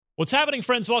What's happening,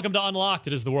 friends? Welcome to Unlocked.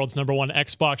 It is the world's #1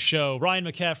 Xbox show. Ryan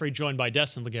McCaffrey, joined by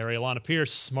Destin Legary, Alana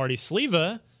Pierce, Marty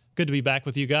Sleva. Good to be back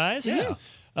with you guys. Yeah.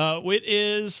 It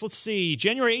is,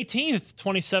 January 18th,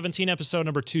 2017, episode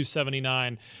number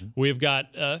 279. We've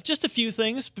got just a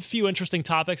few interesting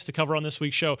topics to cover on this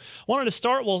week's show. Wanted to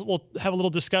start, we'll have a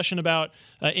little discussion about,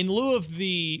 in lieu of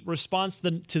the response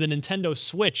to the Nintendo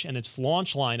Switch and its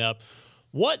launch lineup,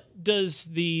 what does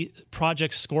the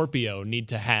Project Scorpio need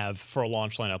to have for a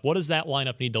launch lineup? What does that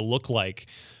lineup need to look like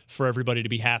for everybody to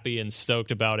be happy and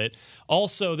stoked about it?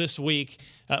 Also this week,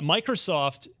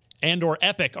 Microsoft and/or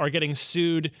Epic are getting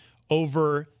sued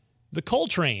over the Cole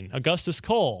Train, Augustus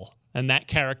Cole, and that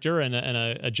character, and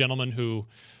a gentleman who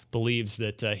believes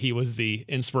that he was the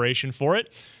inspiration for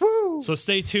it. Woo! So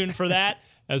stay tuned for that,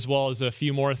 as well as a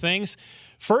few more things.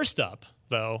 First up,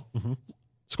 though,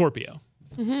 Scorpio.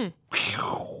 Mm-hmm.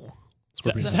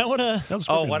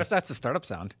 What if that's a startup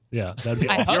sound? Yeah, that'd be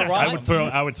I awesome. hope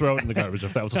I would throw it in the garbage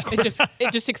if that was a Scorpio.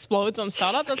 It just explodes on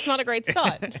startup. That's not a great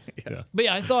start. Yeah. But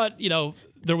yeah, I thought,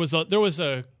 there was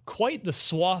a quite the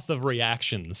swath of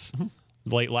reactions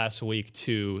late last week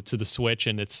to the Switch,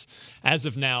 and it's, as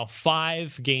of now,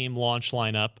 5-game launch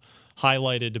lineup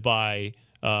highlighted by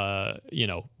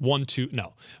highlighted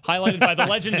by The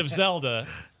Legend of Zelda,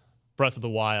 Breath of the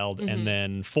Wild, and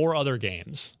then 4 other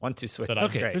games. 1-2 Switch.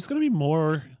 Okay, there's going to be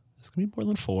more. There's going to be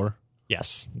more than 4.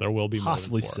 Yes, there will be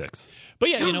possibly more than 4. 6. But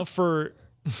yeah, for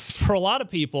a lot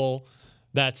of people,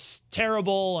 that's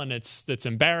terrible and it's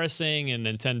embarrassing, and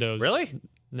Nintendo's really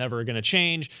never going to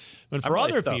change. But for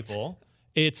other people,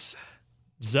 it's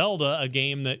Zelda, a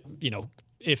game that,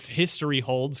 if history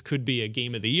holds, could be a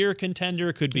Game of the Year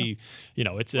contender, could be,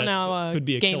 could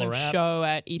be a game killer of app. show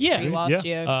at E3 last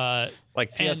year.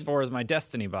 Like PS4 is my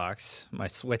Destiny box, my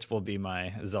Switch will be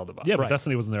my Zelda box. Yeah, but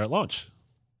Destiny wasn't there at launch.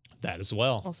 That as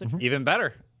well. Also Even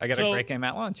better. I got a great game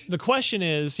at launch. The question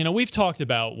is, we've talked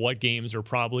about what games are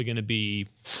probably going to be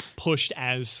pushed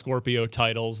as Scorpio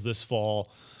titles this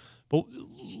fall. But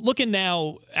looking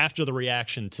now after the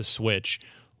reaction to Switch,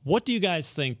 what do you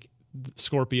guys think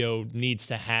Scorpio needs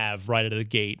to have right out of the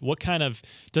gate? What kind of,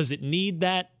 does it need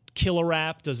that killer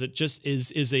app? Does it just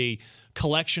is a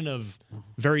collection of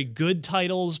very good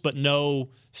titles but no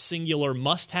singular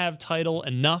must-have title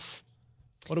enough?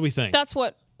 What do we think?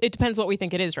 It depends what we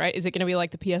think it is, right? Is it going to be like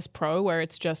the PS Pro, where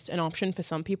it's just an option for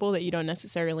some people that you don't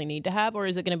necessarily need to have, or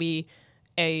is it going to be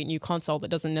a new console that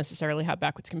doesn't necessarily have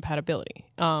backwards compatibility?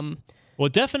 Well,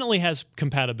 it definitely has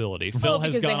compatibility. Phil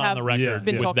has gone on the record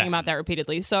been with talking that. about that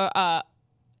repeatedly. So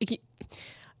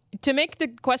to make the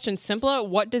question simpler,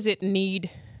 what does it need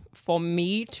for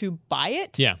me to buy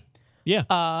it? Yeah.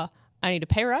 I need a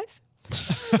pay rise.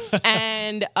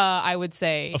 And I would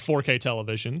say a 4K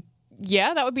television.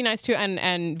 Yeah, that would be nice too.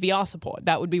 And VR support.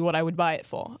 That would be what I would buy it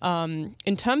for.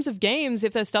 In terms of games,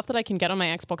 if there's stuff that I can get on my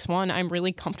Xbox One, I'm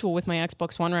really comfortable with my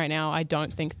Xbox One right now. I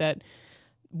don't think that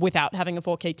without having a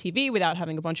 4K TV, without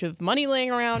having a bunch of money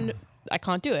laying around, I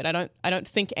can't do it. I don't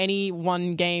think any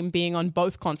one game being on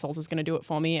both consoles is going to do it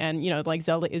for me. And, like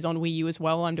Zelda is on Wii U as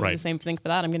well. I'm doing the same thing for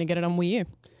that. I'm going to get it on Wii U.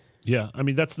 Yeah, I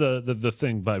mean, that's the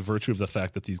thing, by virtue of the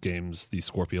fact that these games, these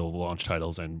Scorpio launch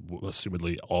titles, and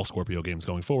assumedly all Scorpio games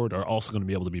going forward, are also going to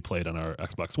be able to be played on our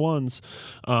Xbox Ones.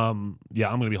 I'm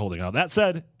going to be holding out. That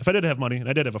said, if I did have money, and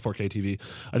I did have a 4K TV,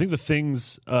 I think the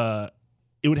things,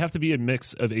 it would have to be a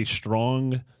mix of a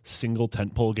strong single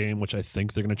tentpole game, which I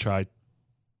think they're going to try.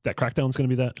 That Crackdown's going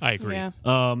to be that. I agree. Yeah.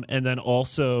 And then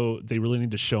also, they really need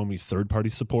to show me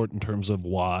third-party support in terms of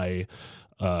why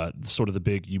sort of the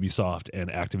big Ubisoft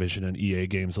and Activision and EA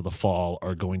games of the fall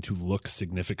are going to look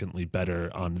significantly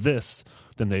better on this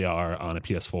than they are on a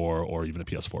PS4 or even a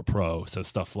PS4 Pro. So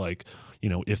stuff like,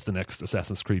 if the next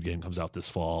Assassin's Creed game comes out this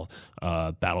fall,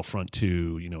 Battlefront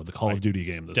 2, the Call of Duty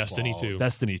game this Destiny fall. 2.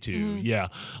 Destiny 2, yeah.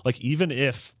 Like, even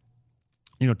if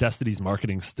Destiny's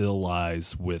marketing still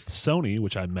lies with Sony,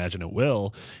 which I imagine it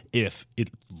will, if it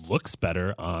looks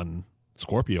better on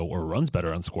Scorpio or runs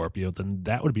better on Scorpio, then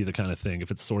that would be the kind of thing.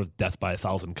 If it's sort of death by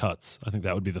 1,000 cuts, I think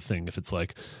that would be the thing. If it's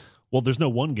like, well, there's no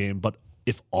one game, but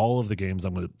if all of the games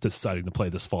I'm deciding to play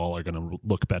this fall are going to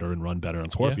look better and run better on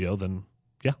Scorpio, then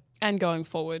yeah. And going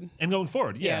forward.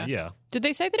 Yeah. Did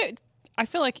they say that I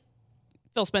feel like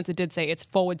Phil Spencer did say it's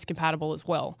forwards compatible as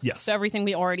well. Yes. So everything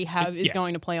we already have is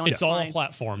going to play on It's all a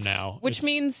platform now. Which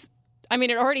means,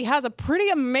 it already has a pretty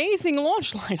amazing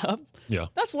launch lineup. Yeah.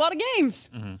 That's a lot of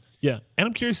games. Mm-hmm. Yeah, and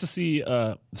I'm curious to see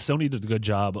Sony did a good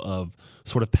job of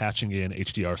sort of patching in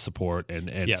HDR support and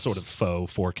Yes. sort of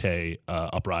faux 4K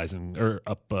uprising for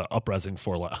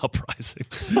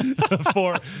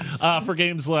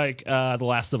games like The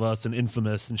Last of Us and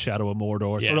Infamous and Shadow of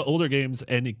Mordor, sort of older games,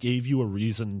 and it gave you a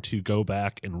reason to go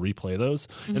back and replay those,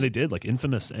 and they did. Like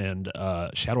Infamous and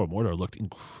Shadow of Mordor looked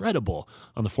incredible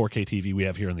on the 4K TV we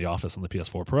have here in the office on the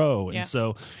PS4 Pro, and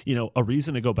so a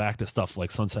reason to go back to stuff like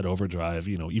Sunset Overdrive,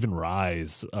 even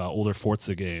Rise, older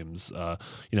Forza games, the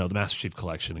Master Chief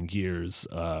Collection and Gears,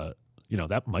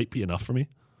 that might be enough for me.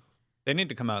 They need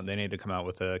to come out. And they need to come out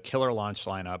with a killer launch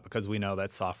lineup because we know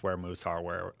that software moves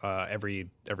hardware. Every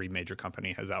major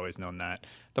company has always known that.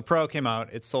 The Pro came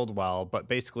out; it sold well, but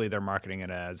basically they're marketing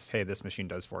it as, "Hey, this machine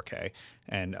does 4K,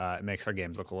 and it makes our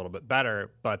games look a little bit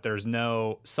better." But there's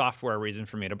no software reason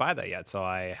for me to buy that yet, so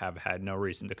I have had no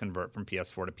reason to convert from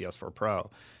PS4 to PS4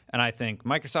 Pro. And I think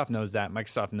Microsoft knows that.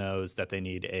 Microsoft knows that they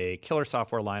need a killer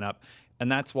software lineup,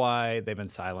 and that's why they've been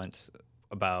silent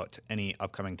about any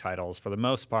upcoming titles. For the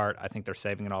most part, I think they're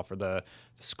saving it all for the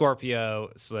Scorpio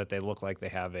so that they look like they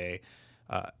have a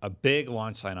big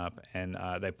launch lineup and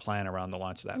they plan around the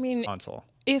launch of that console.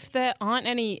 If there aren't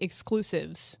any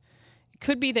exclusives, it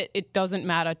could be that it doesn't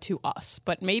matter to us.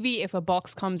 But maybe if a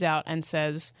box comes out and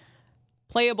says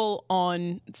playable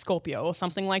on Scorpio or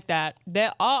something like that,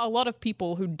 there are a lot of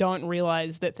people who don't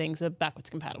realize that things are backwards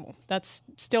compatible. That's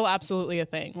still absolutely a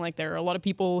thing. Like there are a lot of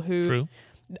people who... True.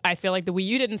 I feel like the Wii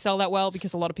U didn't sell that well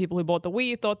because a lot of people who bought the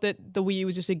Wii thought that the Wii U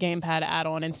was just a gamepad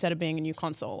add-on instead of being a new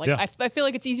console. Like I feel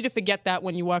like it's easy to forget that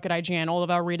when you work at IGN. All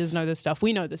of our readers know this stuff.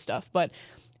 We know this stuff. But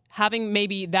having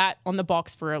maybe that on the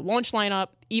box for a launch lineup,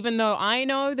 even though I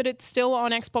know that it's still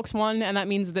on Xbox One, and that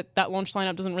means that launch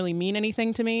lineup doesn't really mean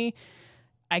anything to me,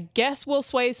 I guess will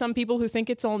sway some people who think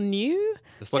it's all new.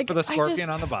 Just look for the Scorpion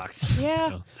on the box.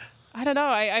 Yeah. I don't know.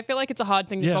 I feel like it's a hard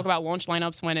thing to talk about launch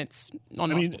lineups when it's on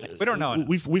multiple things. We don't know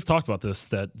enough. We've talked about this,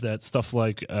 that stuff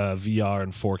like VR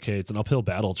and 4K, it's an uphill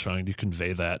battle trying to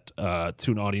convey that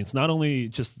to an audience, not only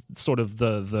just sort of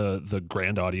the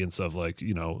grand audience of like,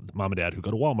 mom and dad who go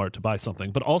to Walmart to buy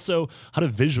something, but also how to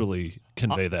visually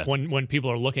convey that. When people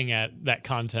are looking at that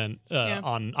content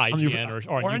on IGN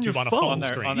or on YouTube on a phone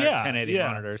screen. On their 1080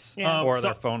 monitors or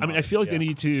their phone. I feel like they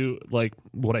need to, like,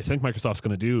 what I think Microsoft's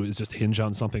going to do is just hinge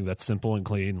on something that's simple and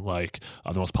clean, like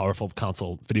the most powerful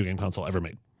video game console ever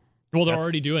made. Well, they're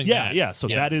already doing that. Yeah. So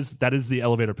that is the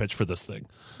elevator pitch for this thing.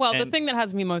 Well, the thing that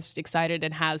has me most excited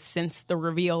and has since the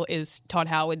reveal is Todd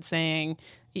Howard saying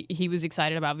he was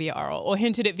excited about VR or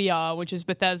hinted at VR, which is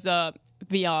Bethesda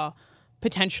VR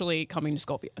potentially coming to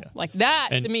Scorpio. Like that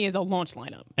to me is a launch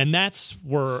lineup. And that's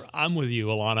where I'm with you,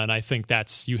 Alana, and I think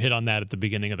you hit on that at the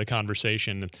beginning of the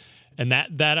conversation. And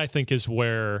that I think is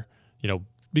where,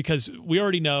 because we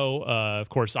already know, of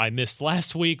course, I missed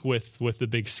last week with the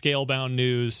big Scalebound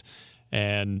news,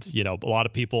 and a lot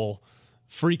of people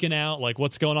freaking out, like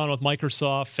what's going on with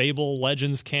Microsoft? Fable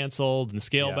Legends canceled and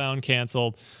Scalebound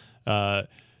canceled, and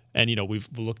we've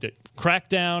looked at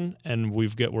Crackdown, and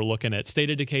we're looking at State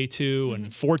of Decay 2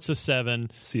 and Forza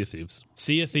 7, Sea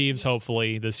of Thieves,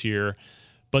 hopefully this year.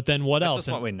 But then what else?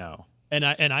 That's what we know. And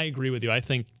I agree with you. I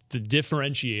think the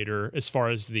differentiator as far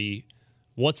as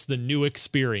what's the new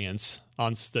experience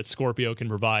that Scorpio can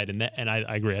provide, and I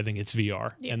agree. I think it's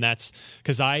VR, and that's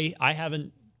because I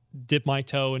haven't dipped my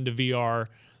toe into VR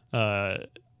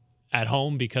at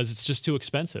home because it's just too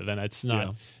expensive, and it's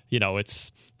not.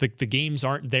 It's the games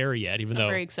aren't there yet, even though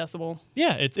very accessible.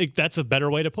 Yeah, that's a better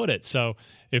way to put it. So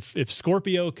if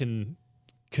Scorpio can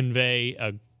convey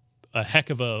a heck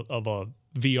of a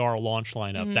VR launch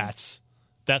lineup,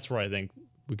 that's where I think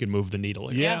we could move the needle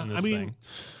here. Yeah, in this thing.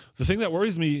 The thing that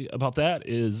worries me about that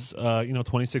is,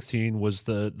 2016 was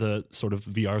the sort of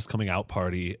VR's coming out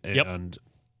party, and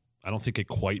I don't think it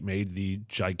quite made the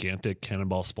gigantic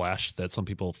cannonball splash that some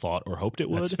people thought or hoped it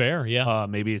would. That's fair, yeah.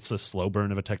 Maybe it's a slow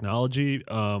burn of a technology,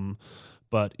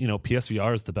 but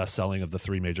PSVR is the best selling of the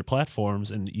three major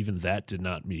platforms, and even that did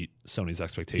not meet Sony's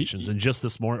expectations. And just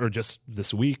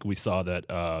this week, we saw that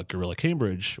Guerrilla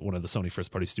Cambridge, one of the Sony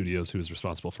first-party studios who is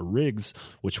responsible for Riggs,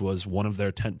 which was one of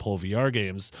their tentpole VR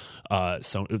games,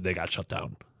 they got shut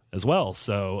down as well.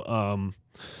 So,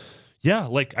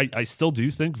 I still do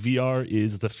think VR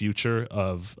is the future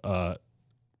of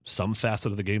some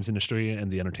facet of the games industry and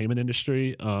the entertainment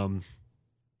industry. I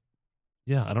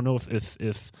don't know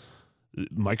if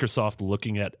Microsoft,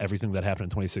 looking at everything that happened in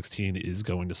 2016, is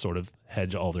going to sort of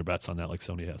hedge all their bets on that, like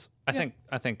Sony has.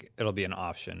 I think it'll be an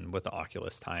option with the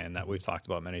Oculus tie-in that we've talked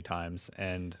about many times.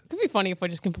 And It'd be funny if we're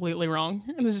just completely wrong.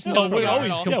 And there's just Oh, no we're progress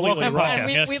always at all. completely And- wrong. And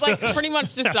we, Yes. we like pretty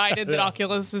much decided that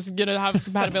Oculus is going to have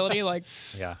compatibility. Like,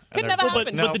 yeah, Could never But,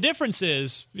 happen. but the difference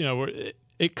is,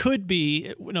 it could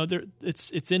be,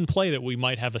 it's in play that we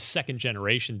might have a second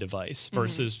generation device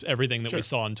versus everything that we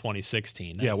saw in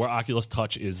 2016. Yeah, where Oculus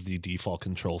Touch is the default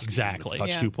control scheme. Exactly. It's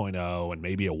Touch Yeah. 2.0 and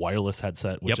maybe a wireless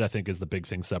headset, which Yep. I think is the big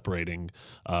thing separating,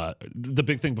 the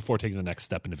big thing before taking the next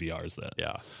step into VR is that.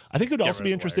 Yeah. I think it would also rid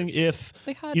be of the interesting if,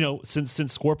 They had-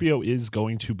 since Scorpio is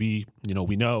going to be,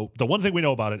 we know, the one thing we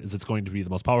know about it is it's going to be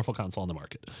the most powerful console on the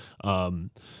market.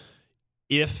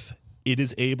 If it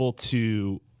is able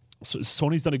to, so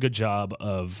Sony's done a good job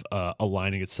of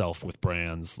aligning itself with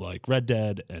brands like Red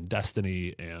Dead and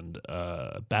Destiny and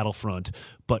Battlefront.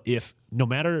 But even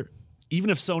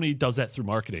if Sony does that through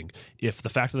marketing, if the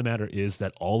fact of the matter is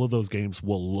that all of those games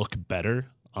will look better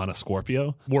on a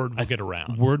Scorpio, Word will get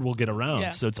around. word will get around. Yeah.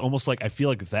 So it's almost like I feel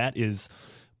like that is,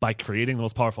 by creating the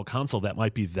most powerful console, that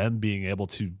might be them being able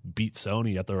to beat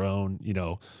Sony at their own,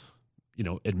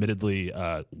 admittedly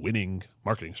winning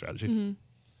marketing strategy.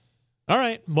 All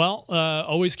right. Well,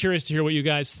 always curious to hear what you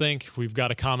guys think. We've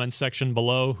got a comment section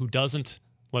below. Who doesn't?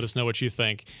 Let us know what you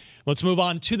think. Let's move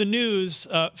on to the news.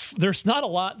 There's not a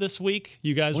lot this week.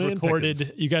 You guys Slim recorded.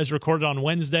 pickings. You guys recorded on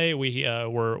Wednesday. We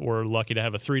were lucky to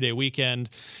have a 3-day weekend,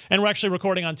 and we're actually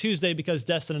recording on Tuesday because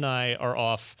Destin and I are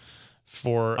off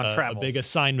for On a travels. big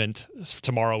assignment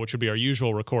tomorrow, which would be our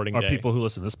usual recording Are day. people who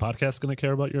listen to this podcast going to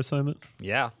care about your assignment?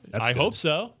 yeah, That's I good. hope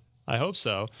so. I hope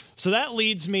so. So that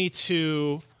leads me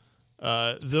to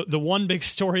the one big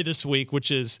story this week,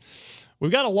 which is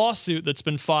we've got a lawsuit that's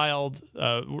been filed.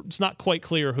 It's not quite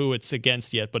clear who it's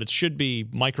against yet, but it should be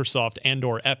Microsoft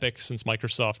and/or Epic, since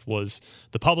Microsoft was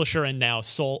the publisher and now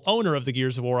sole owner of the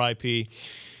Gears of War IP.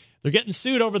 They're getting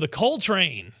sued over the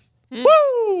Coltrane.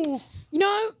 Woo!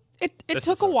 It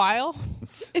took a while.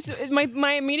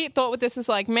 My immediate thought with this is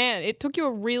like, man, it took you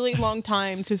a really long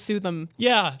time to sue them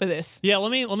Yeah. for this. Yeah,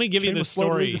 let me give you the Shameless slow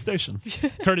to leave story. the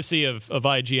station. Courtesy of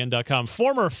IGN.com.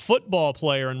 Former football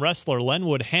player and wrestler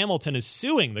Lenwood Hamilton is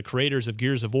suing the creators of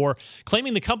Gears of War,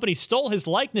 claiming the company stole his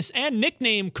likeness and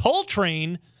nickname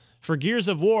Coltrane for Gears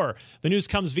of War. The news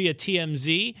comes via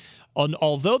TMZ.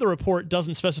 Although the report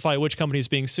doesn't specify which company is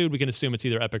being sued, we can assume it's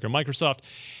either Epic or Microsoft.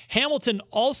 Hamilton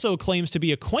also claims to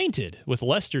be acquainted with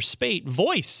Lester Spate,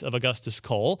 voice of Augustus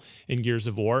Cole in Gears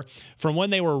of War, from when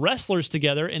they were wrestlers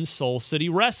together in Soul City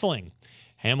Wrestling.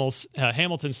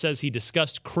 Hamilton says he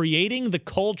discussed creating the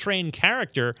Coltrane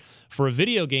character for a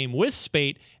video game with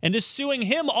Spate and is suing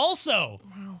him also.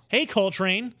 Wow. Hey,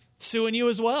 Coltrane, suing you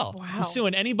as well. Wow. I'm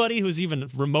suing anybody who's even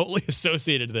remotely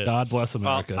associated to this. God bless Well,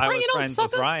 America. I Bring was it on, friends with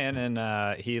sucker. Ryan,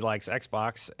 and he likes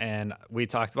Xbox, and we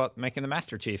talked about making the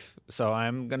Master Chief. So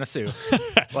I'm gonna sue.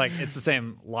 Like it's the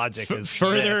same logic as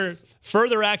this.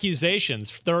 Further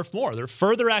accusations. There are more.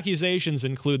 Further accusations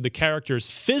include the character's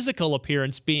physical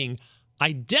appearance being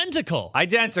identical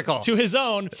to his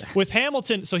own, with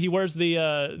Hamilton. So he wears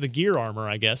the gear armor,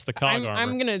 I guess, the cog armor.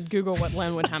 I'm gonna Google what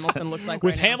Lenwood Hamilton looks like.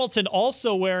 with right now. Hamilton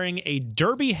also wearing a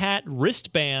derby hat,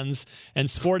 wristbands, and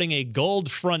sporting a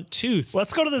gold front tooth.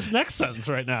 Let's go to this next sentence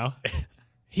right now.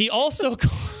 He also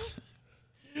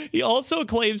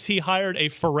claims he hired a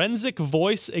forensic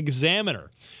voice examiner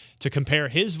to compare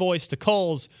his voice to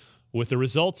Cole's, with the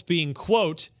results being,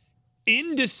 quote,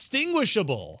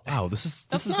 indistinguishable. Wow, this is.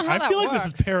 not how I that feel like this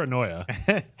is works. paranoia.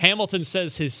 Hamilton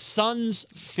says his son's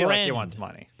Feel like he friend, wants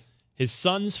money. his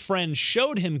son's friend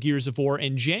showed him Gears of War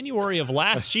in January of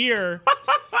last year,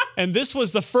 and this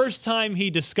was the first time he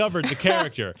discovered the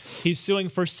character. He's suing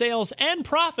for sales and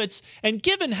profits, and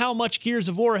given how much Gears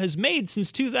of War has made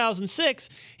since 2006,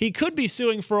 he could be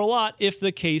suing for a lot if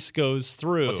the case goes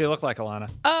through. What's he look like, Alana?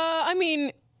 I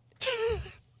mean,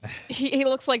 he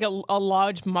looks like a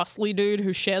large, muscly dude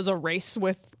who shares a race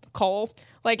with Cole.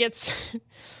 Like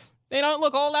they don't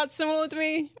look all that similar to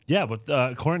me. Yeah, but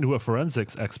according to a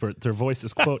forensics expert, their voice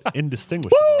is, quote,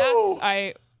 indistinguishable. Is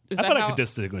I that bet I how could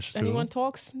distinguish anyone two.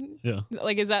 talks? Yeah.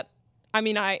 Like, is that? I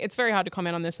mean, it's very hard to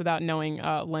comment on this without knowing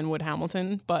Lenwood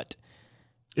Hamilton, but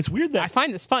It's weird that I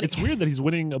find this funny. It's weird that he's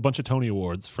winning a bunch of Tony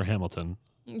Awards for Hamilton,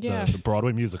 Yeah. the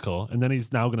Broadway musical, and then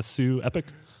he's now going to sue Epic.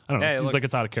 I don't know. Yeah, it it seems looks- like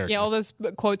it's out of character. Yeah, all those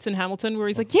quotes in Hamilton where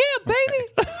he's like, "Yeah, baby,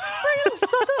 bring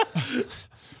it,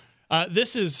 sucker."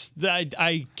 This is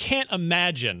I can't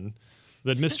imagine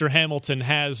that Mr. Hamilton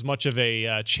has much of a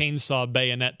chainsaw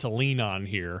bayonet to lean on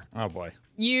here. Oh boy.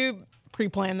 You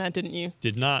pre-plan that, didn't you?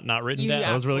 Did not written You down.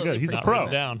 That was really good. Absolutely He's a Not pro.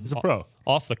 written down. He's a pro.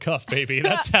 Off the cuff, baby.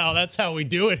 That's how we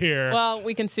do it here. Well,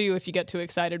 we can sue you if you get too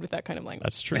excited with that kind of language.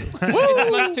 That's true.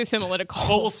 It's much too similar to Cole.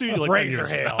 Well, we'll see you like 10 Razor years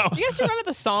from hail. now. You guys remember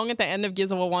the song at the end of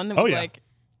Gears of War 1 that Oh, was yeah. like,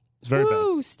 It's very bad.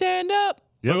 woo, stand up.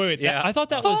 Yep. Wait. Yeah. I thought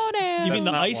that was. Fall down. You mean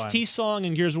the That's not Ice-T song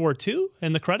in Gears of War 2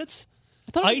 in the credits?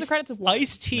 I thought it was the credits of 1.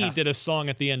 Ice-T did a song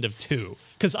at the end of 2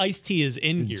 because Ice-T is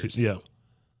in Gears. Yeah.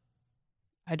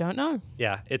 I don't know.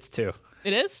 Yeah, it's 2.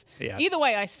 It is? Yeah. Either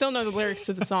way, I still know the lyrics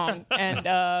to the song. And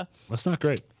That's not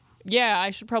great. yeah,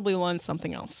 I should probably learn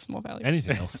something else more valuable.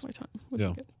 Anything else? My time would be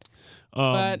Yeah. good.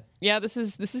 But yeah, this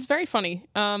is very funny.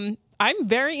 I'm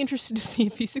very interested to see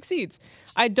if he succeeds.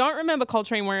 I don't remember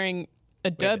Coltrane wearing a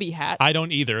derby hat. I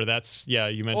don't either. That's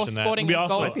you mentioned that. sporting- I'm gonna be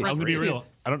Golf also. I'm gonna be reference. real.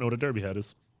 I don't know what a derby hat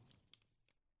is.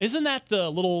 Isn't that the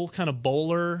little kind of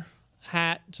bowler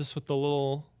hat, just with the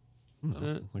little?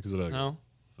 Like, is it a? No.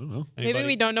 I don't know. Maybe Anybody?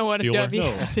 we don't know what a Bueller? derby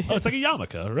No. hat is. Oh, it's like a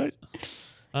yarmulke, right?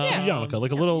 Yeah. A yarmulke,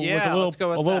 like a little, Yeah, let's go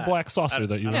with a little that. black saucer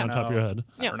that you have on top of your head.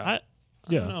 Yeah. I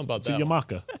Yeah, don't know about it's a that one.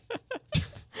 yarmulke.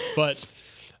 but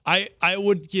I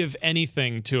would give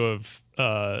anything to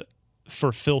have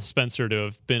for Phil Spencer to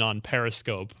have been on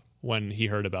Periscope when he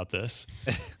heard about this.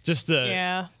 Just the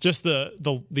Yeah. just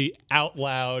the out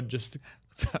loud just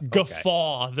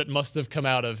guffaw that must have come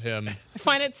out of him. I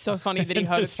find it so funny that he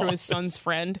heard it his through his office. son's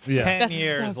friend. Yeah. 10 That's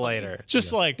years so later.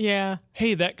 Just like, Yeah.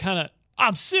 hey, that kind of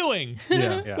I'm suing.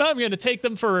 Yeah. Yeah. I'm going to take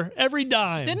them for every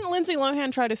dime. Didn't Lindsay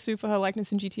Lohan try to sue for her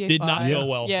likeness in GTA 5? Did not go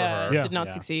well Yeah, for her. Yeah. did not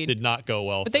Yeah. succeed. Did not go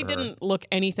well But for they her. didn't look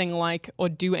anything like or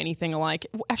do anything alike.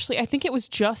 Actually, I think it was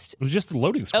just It was just a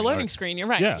loading a screen. loading right? screen. You're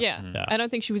right. Yeah. Yeah. I don't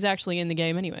think she was actually in the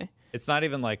game anyway. It's not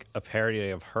even like a parody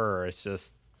of her. It's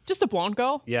just, Just a blonde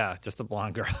girl. yeah, just a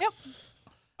blonde girl. Yep.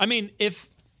 I mean, if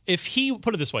he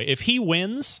put it this way, if he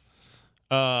wins,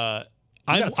 got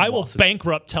I some will losses.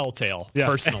 bankrupt Telltale Yeah.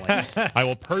 personally. I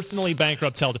will personally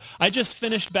bankrupt Telltale. I just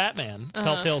finished Batman,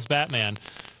 Telltale's Batman,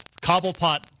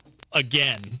 Cobblepot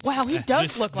again. Wow, he does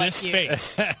This, look like this you.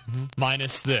 face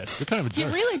minus this. Kind of a He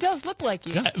jerk. really does look like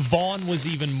you. Vaughn was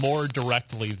even more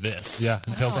directly this. Yeah.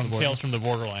 Tales from the Tales from the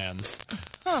Borderlands.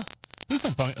 Please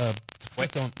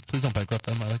don't bankrupt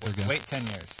them. I like their game. Wait 10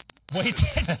 years. Wait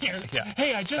 10 years. Yeah.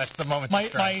 Hey, I just That's the moment to my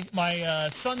strike. my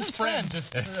son's friend,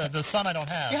 just the son I don't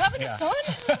have. You having a son?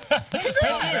 It's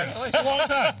 10 years. It's a long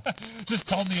time. Just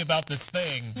told me about this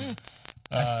thing.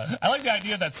 I like the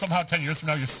idea that somehow 10 years from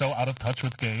now you're so out of touch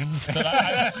with games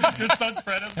that your son's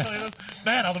friend is telling us,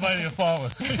 man, how the mighty have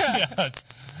fallen. Yeah, it's-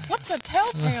 What's a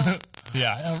telltale?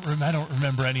 yeah, I don't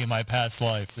remember any of my past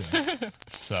life. Yeah.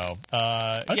 So,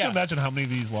 I can yeah. imagine how many of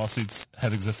these lawsuits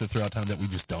have existed throughout time that we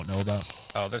just don't know about.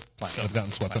 Oh, there's plenty. Have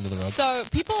gotten swept under the rug. So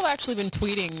people have actually been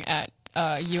tweeting at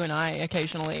you and I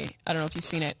occasionally. I don't know if you've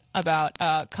seen it about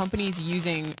companies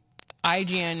using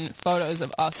IGN photos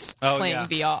of us playing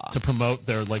VR. To promote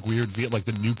their like weird like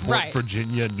the Newport, Right.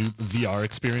 Virginia new VR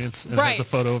experience, and Right. have the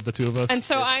photo of the two of us. And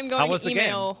so I'm How going was to the game?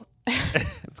 email.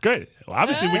 It's great. Well,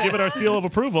 obviously, we give it our seal of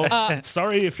approval.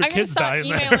 Sorry if your I'm going to kids die start in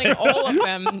there. emailing all of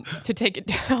them to take it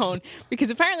down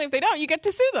because apparently if they don't, you get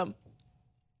to sue them.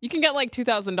 You can get like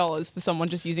 $2,000 for someone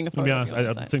just using a To photo. be of honest, you on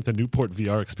I the site. think the Newport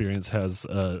VR experience has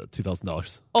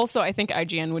 $2,000. Also, I think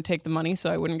IGN would take the money,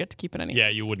 so I wouldn't get to keep it anyway. Yeah,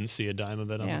 you wouldn't see a dime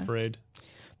of it, I'm Yeah. afraid.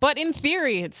 But in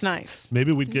theory, it's nice.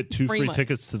 Maybe we'd get 2 Free free money.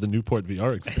 tickets to the Newport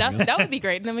VR experience. That would be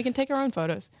great, and then we can take our own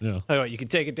photos. Yeah. Tell you what, you can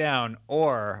take it down,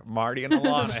 or Marty and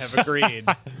Alana have agreed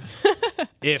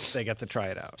if they get to try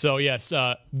it out. So yes,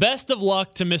 best of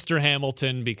luck to Mr.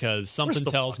 Hamilton because something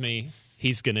tells me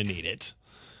he's going to need it.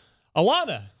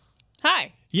 Alana,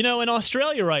 Hi. you know, in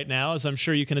Australia right now, as I'm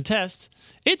sure you can attest,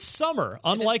 it's summer,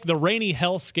 unlike the rainy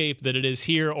hellscape that it is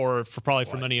here, or for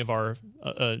many of our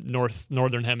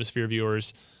northern hemisphere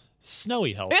viewers,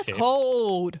 snowy hellscape. It's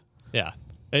cold. Yeah,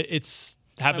 it's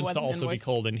happens to weatherman also be voice.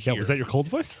 cold in Yeah, here. was that your cold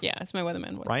voice? Yeah, it's my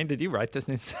weatherman voice. Ryan, did you write this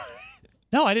news?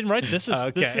 No, I didn't write this. Is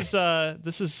Okay.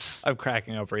 this is I'm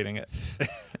cracking up reading it.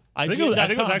 I think it was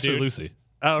IGN.com, actually dude. Lucy.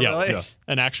 Oh, Yeah, really? it's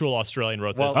an actual Australian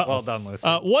wrote this. Well done, Lucy.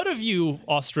 What have you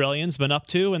Australians been up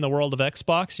to in the world of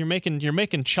Xbox? You're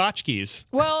making tchotchkes.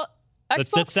 Well, That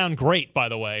Xbox sound great, by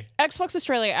the way. Xbox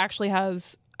Australia actually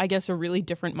has, I guess, a really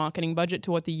different marketing budget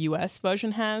to what the US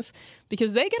version has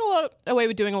because they get away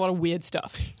with doing a lot of weird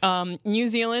stuff. New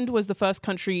Zealand was the first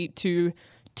country to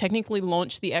technically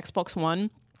launch the Xbox One.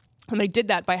 And they did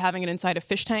that by having an inside a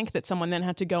fish tank that someone then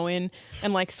had to go in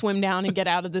and like swim down and get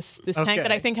out of this tank Okay.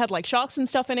 that I think had like sharks and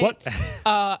stuff in it.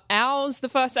 What? Ours, the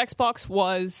first Xbox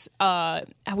was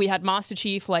we had Master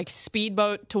Chief like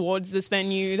speedboat towards this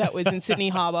venue that was in Sydney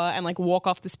Harbour and like walk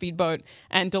off the speedboat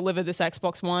and deliver this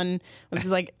Xbox One. This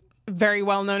is like very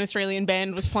well-known Australian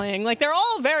band was playing. Like they're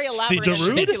all very elaborate and Darude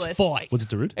ridiculous. fight. Was it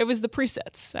Darude? It was the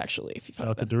presets, actually. If you Shout found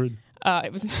out to them. Darude.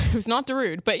 It was not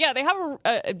Darude, but yeah, they have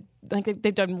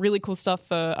they've done really cool stuff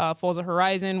for Forza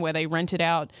Horizon, where they rented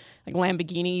out like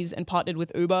Lamborghinis and partnered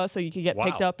with Uber, so you could get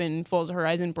picked up in Forza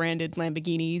Horizon branded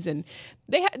Lamborghinis, and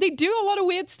they do a lot of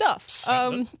weird stuff.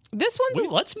 This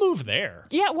one's Let's move there.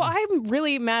 yeah. Well, I'm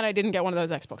really mad I didn't get one of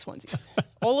those Xbox Ones.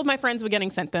 All of my friends were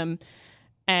getting sent them,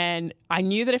 and I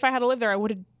knew that if I had to live there, I would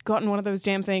have gotten one of those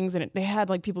damn things, and they had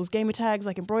like people's gamer tags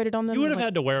like embroidered on them. You would have like,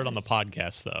 had to wear it on the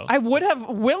podcast, though. I would have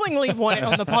willingly worn it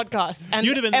on the podcast and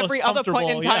You'd have been every most other point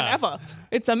in comfortable, time yeah. ever.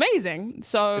 It's amazing.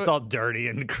 So, It's all dirty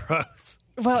and gross.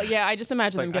 well, yeah, I just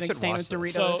imagine them I getting should stained watch with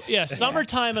this. Doritos. So yeah,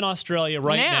 summertime in Australia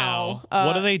right now. Now,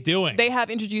 What are they doing? They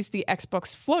have introduced the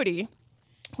Xbox Floaty,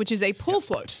 which is a pool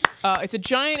float. It's a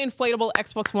giant inflatable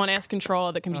Xbox One S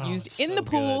controller that can be used in so the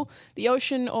pool, the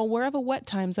ocean, or wherever wet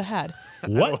times are had.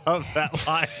 What? I love that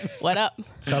line. What up?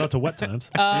 Shout out to Wet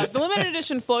Times. The limited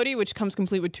edition Floaty, which comes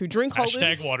complete with 2 drink holders,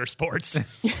 Hashtag water sports.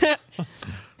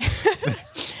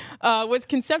 was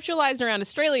conceptualized around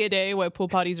Australia Day, where pool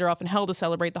parties are often held to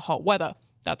celebrate the hot weather.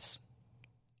 That's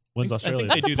When's Australia?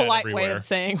 They a do that polite way everywhere. of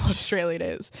saying what Australia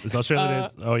Day is. Is Australia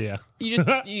Days? Oh, yeah. You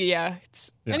just, yeah.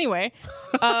 Anyway,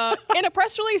 in a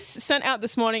press release sent out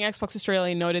this morning, Xbox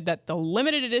Australia noted that the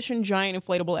limited edition giant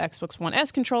inflatable Xbox One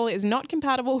S controller is not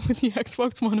compatible with the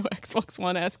Xbox One or Xbox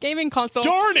One S gaming console,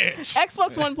 Darn it!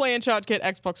 Xbox One Play and Charge Kit,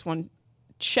 Xbox One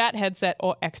chat headset,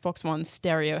 or Xbox One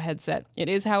stereo headset. It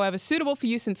is, however, suitable for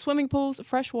use in swimming pools,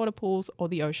 freshwater pools, or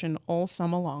the ocean all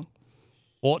summer long.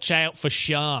 Watch out for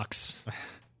sharks.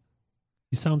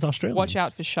 He sounds Australian. Watch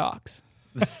out for sharks.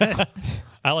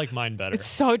 I like mine better. It's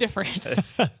so different.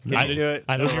 I you do it?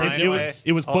 I don't Ryan, know.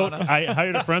 It was quote, I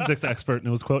hired a forensics expert and it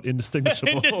was quote,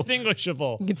 indistinguishable.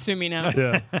 Indistinguishable. You can sue me now.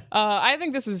 Yeah. I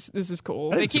think this is cool.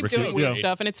 They think keep it's super doing cute, weird yeah.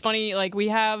 stuff, and it's funny. Like we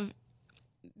have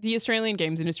the Australian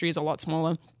games industry is a lot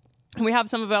smaller, and we have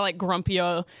some of our like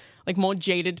grumpier, like more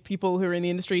jaded people who are in the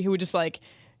industry who are just like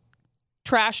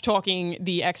trash talking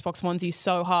the Xbox onesie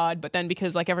so hard, but then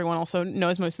because like everyone also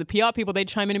knows most of the PR people, they'd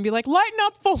chime in and be like, "Lighten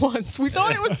up for once. We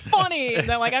thought it was funny." And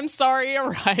they're like, "I'm sorry,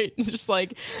 you're right." And just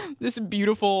like this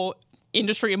beautiful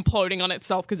industry imploding on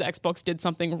itself because Xbox did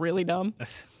something really dumb.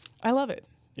 I love it.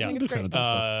 Yeah. I think it's great.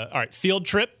 All right, field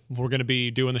trip. We're going to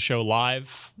be doing the show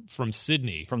live from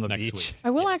Sydney From the next beach. week. I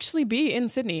will actually be in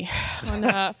Sydney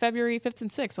on February 5th and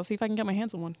 6th. I'll see if I can get my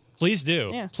hands on one. Please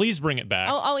do. Yeah. Please bring it back.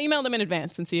 I'll email them in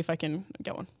advance and see if I can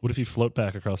get one. What if you float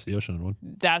back across the ocean in one?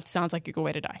 That sounds like a good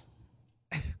way to die.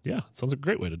 Yeah, sounds like a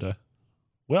great way to die.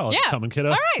 Well, Yeah. coming, kiddo.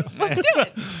 All right, let's do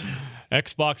it.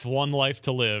 Xbox One life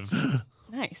to live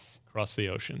Nice. across the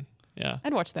ocean. Yeah.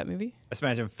 I'd watch that movie. Just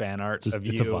imagine fan art of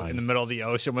it's a you vine. in the middle of the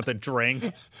ocean with a drink.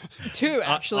 2,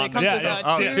 actually. It comes yeah, with yeah.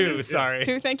 Oh, two. two, sorry.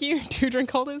 2, thank you. 2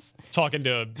 drink holders. Talking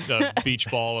to a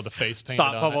beach ball with a face painted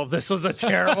Thought on bubble, it. this was a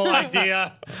terrible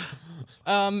idea.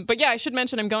 But yeah, I should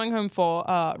mention I'm going home for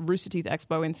Rooster Teeth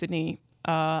Expo in Sydney.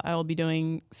 I will be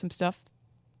doing some stuff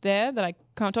there that I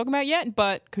can't talk about yet,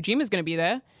 but Kojima's going to be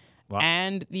there. Wow.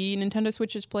 And the Nintendo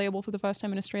Switch is playable for the first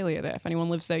time in Australia there. If anyone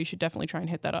lives there, you should definitely try and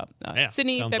hit that up. Yeah,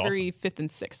 Sydney, sounds February 5th and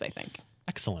 6th, I think.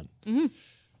 Excellent.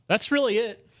 That's really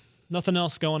it. Nothing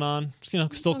else going on. Just,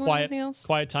 still Talking about quiet. anything else?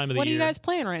 Quiet time of the What are year. you guys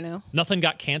playing right now? Nothing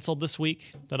got canceled this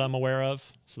week that I'm aware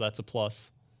of, so that's a plus.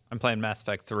 I'm playing Mass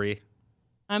Effect 3.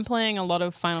 I'm playing a lot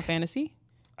of Final Fantasy.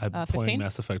 I'm 15? playing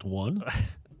Mass Effect 1.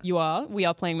 You are. We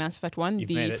are playing Mass Effect 1. You've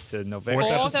The made it to November.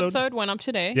 Fourth fourth episode? episode went up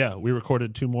today. Yeah, we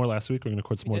recorded 2 more last week. We're going to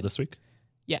record some more did? this week.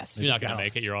 Yes. You're not going to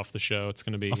make it. You're off the show. It's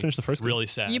going to be I'll finish the first game. really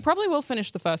sad. You probably will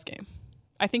finish the first game.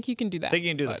 I think you can do that. I think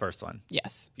you can do the but first one.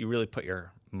 Yes. If you really put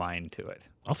your mind to it.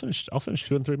 I'll finish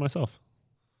 2 and 3 myself.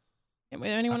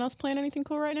 Anyone else playing anything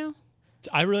cool right now?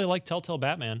 I really like Telltale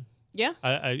Batman. Yeah.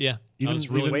 I Even- was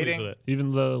really even pleased waiting? with it.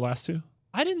 Even the last 2?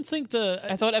 I didn't think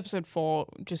I thought episode 4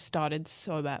 just started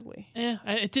so badly.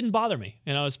 it didn't bother me.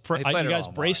 And I was I played you it guys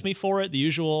all braced online. me for it. The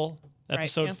usual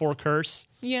episode yeah. 4 curse.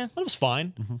 Yeah. But it was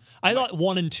fine. I thought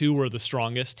 1 and 2 were the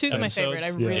strongest. 2's my episodes. favorite. I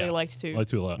really liked 2. I like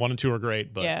 2 a lot. 1 and 2 are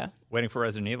great, but Yeah. Waiting for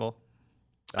Resident Evil.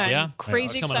 I'm yeah.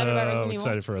 crazy Yeah, it's excited about I'm Resident Evil.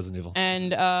 excited for Resident Evil.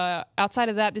 And outside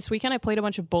of that, this weekend I played a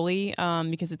bunch of Bully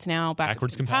because it's now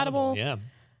backwards compatible. Yeah.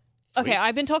 Okay,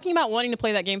 I've been talking about wanting to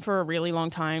play that game for a really long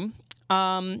time.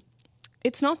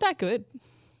 It's not that good.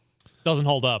 Doesn't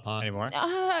hold up, huh? Anymore?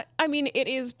 I mean, it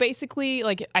is basically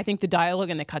like I think the dialogue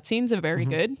and the cutscenes are very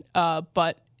good,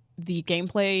 but the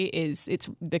gameplay is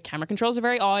the camera controls are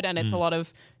very odd, and it's a lot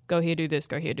of go here, do this,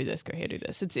 go here, do this, go here, do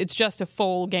this. It's just a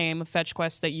full game of fetch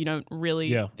quests that you don't really.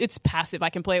 Yeah. It's passive. I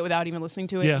can play it without even listening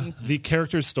to it. Yeah, the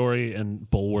character's story and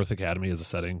Bulworth Academy as a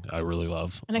setting, I really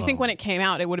love. And I think when it came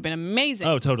out, it would have been amazing.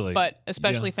 Oh, totally. But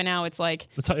especially Yeah. for now, it's like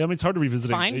It's hard to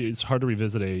revisit. Fine. It's hard to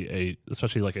revisit a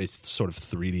especially like a sort of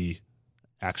 3D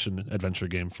action adventure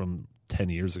game from 10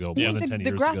 years ago, more than 10 the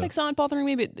years graphics ago. aren't bothering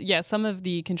me, but yeah, some of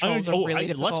the controls are really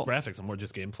difficult. less graphics and more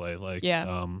just gameplay. Like,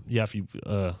 Yeah. if you,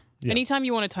 yeah. Anytime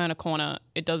you want to turn a corner,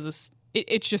 it does this.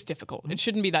 It's just difficult. It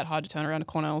shouldn't be that hard to turn around a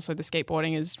corner. Also, the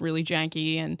skateboarding is really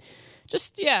janky and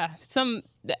just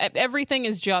everything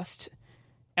is just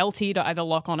LT to either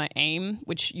lock on an aim,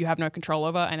 which you have no control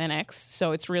over, and then X.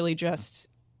 So it's really just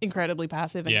incredibly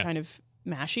passive and Yeah. kind of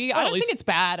mashy. Well, I at don't least- think it's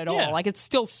bad at Yeah. all. Like, it's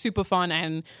still super fun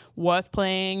and worth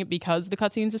playing because the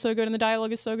cutscenes are so good and the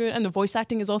dialogue is so good and the voice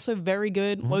acting is also very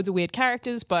good. Mm-hmm. Loads of weird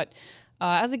characters, but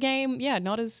as a game,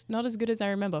 not as good as I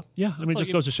remember. Yeah, I mean, it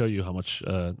just like goes to show you how much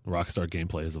Rockstar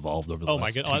gameplay has evolved over the Oh my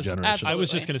last god! two generations. I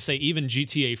was just Absolutely. going to say, even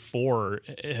GTA 4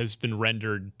 has been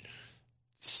rendered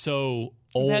so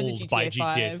Compared to old by GTA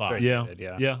 5. GTA 5 Yeah, Good,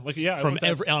 yeah. yeah, like I from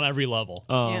wrote that- on every level.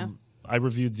 Yeah. I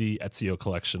reviewed the Ezio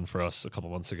collection for us a couple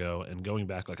months ago, and going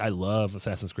back, like I love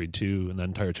Assassin's Creed 2 and that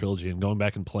entire trilogy, and going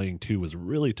back and playing 2 was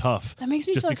really tough. That makes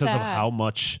me just so because of sad. how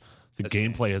much the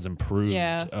gameplay has improved,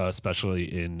 Yeah. especially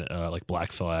in like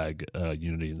Black Flag,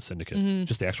 Unity, and Syndicate. Mm-hmm.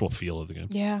 Just the actual feel of the game.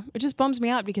 Yeah, it just bums me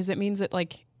out because it means that,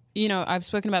 like, I've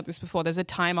spoken about this before. There's a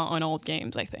timer on old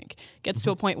games, I think. Gets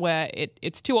to a point where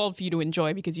it's too old for you to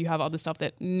enjoy because you have other stuff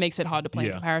that makes it hard to play in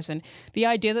Yeah. comparison. The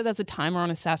idea that there's a timer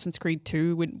on Assassin's Creed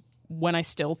 2 when I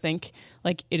still think,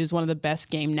 like, it is one of the best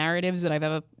game narratives that I've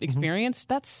ever experienced,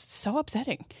 that's so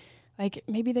upsetting. Like,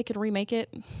 maybe they could remake it.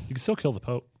 You can still kill the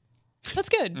Pope. That's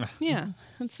good. Yeah,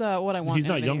 that's what I want. He's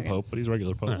in a not video young game. Pope, but he's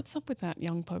regular Pope. What's up with that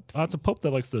young Pope? It's a Pope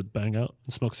that likes to bang out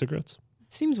and smoke cigarettes.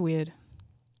 It seems weird.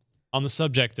 On the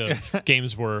subject of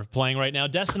games we're playing right now,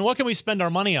 Destin, what can we spend our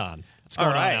money on? What's going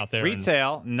All right. on out there?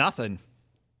 Retail, nothing.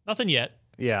 Nothing yet.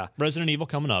 Yeah. Resident Evil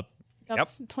coming up.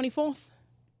 That's 24th.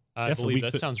 I Yes, a believe week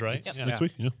that that- sounds right. It's Yeah. next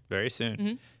week. Yeah. Very soon.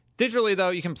 Mm-hmm. Digitally, though,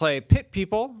 you can play Pit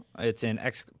People. It's an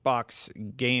Xbox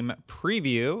game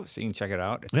preview, so you can check it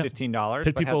out. It's Yeah. $15,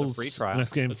 Pit but has a People's free trial.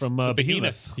 next game from The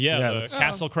Behemoth. Yeah, the that's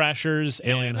Castle Crashers,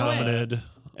 Alien and, Hominid,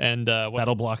 and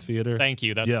Battle Block Theater. Thank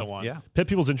you. That's Yeah. the one. Yeah. Pit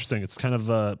People's interesting. It's kind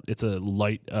of it's a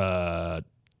light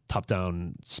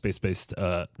top-down space-based,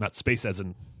 not space as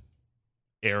in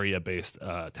area-based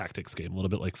tactics game. A little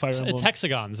bit like Fire Emblem. It's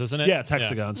hexagons, isn't it? Yeah, it's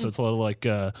Hexagon. So it's a little like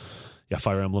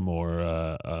Fire Emblem or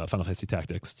Final Fantasy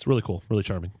Tactics. It's really cool, really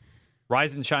charming.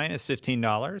 Rise and Shine is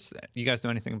 $15. You guys know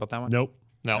anything about that one? Nope.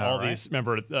 Now, all right. these,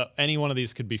 remember, any one of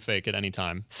these could be fake at any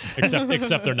time,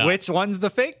 except they're not. Which one's the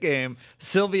fake game?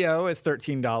 Silvio is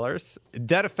 $13.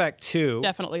 Dead Effect 2.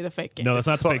 Definitely the fake game. No, that's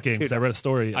not the fake game Dude, because I read a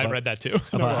story. I about- read that too.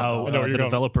 about how I know where the you're going.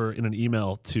 developer in an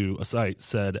email to a site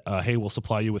said, hey, we'll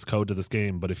supply you with code to this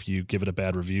game, but if you give it a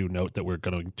bad review, note that we're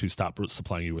going to stop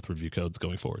supplying you with review codes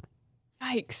going forward.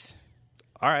 Yikes.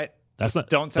 All right. That's not.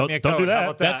 Don't send me a Don't code. do How that.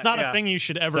 about That's not Yeah. a thing you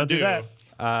should ever Don't do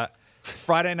that.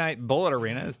 Friday Night Bullet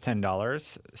Arena is $10.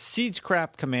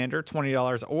 Siegecraft Commander,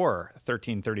 $20 or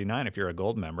 $13.39 if you're a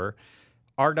gold member.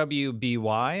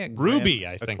 RWBY. Ruby,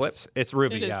 Grand I think. Eclipse. It's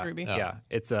Ruby, It is yeah. Ruby. Yeah.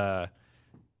 It's $20.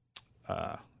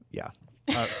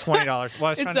 Well, I was It's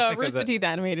trying to a think of Rooster the- Teeth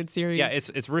animated series. Yeah,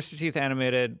 it's Rooster Teeth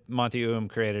animated. Monty Oum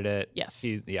created it. Yes.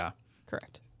 Yeah.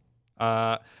 correct.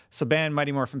 Saban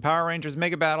Mighty Morphin Power Rangers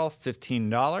Mega Battle,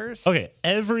 $15. Okay,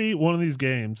 every one of these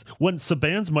games, when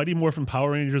Saban's Mighty Morphin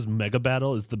Power Rangers Mega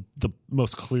Battle is the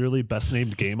most clearly best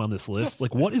named game on this list,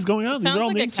 like what is going on? These Sounds are all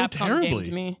like a named so Capcom game terribly.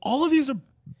 to me. All of these are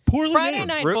poorly Friday named.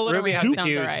 Night Bullet Ruby Arena has a sounds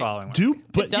huge alright. following.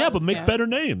 But does, make yeah. better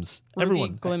names. Ruby,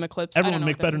 Everyone, Glim Eclipse. I don't everyone know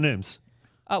make what that better is. names.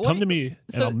 What Come do to me and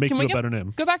so I'll make can you we a better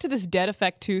name. Go back to this Dead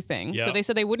Effect 2 thing. Yeah. So they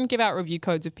said they wouldn't give out review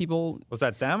codes if people. Was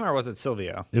that them or was it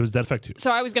Silvio? It was Dead Effect 2.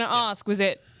 So I was going to ask,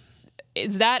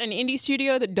 is that an indie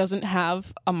studio that doesn't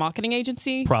have a marketing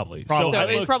agency? Probably. Probably. So I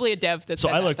it's looked- probably a dev that So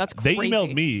said I that. looked. That's They crazy.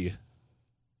 emailed me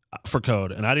for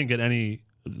code, and I didn't get any.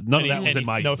 None of that was in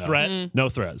my no email. threat. No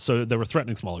threat. So they were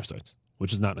threatening smaller sites,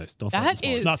 which is not nice. Don't threaten That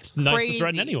smaller is sites. It's not nice to crazy.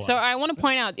 threaten anyone. So I want to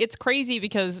point out it's crazy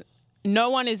because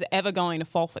no one is ever going to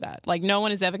fall for that. Like no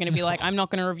one is ever going to be like, I'm not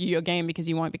going to review your game because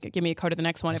you won't give me a code of the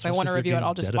next one. If I Especially want to if your review it, game's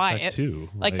I'll just Dead buy Effect it. 2.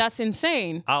 Like that's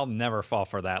insane. I'll never fall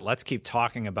for that. Let's keep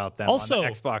talking about them Also, on the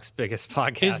Xbox biggest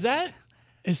podcast.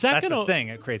 Is that That's gonna the thing.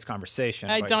 It creates conversation.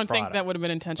 I about don't your think product. that would have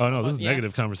been intentional. Oh no, this is but yeah.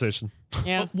 negative conversation.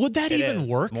 Yeah. Would that It even is.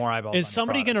 work? More eyeballs on Is the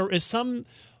somebody product. is some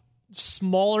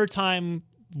smaller time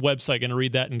website gonna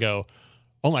read that and go,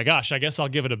 oh my gosh, I guess I'll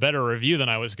give it a better review than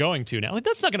I was going to now. Like,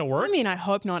 that's not going to work. I mean, I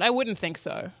hope not. I wouldn't think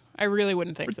so. I really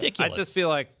wouldn't think so. I Ridiculous. just feel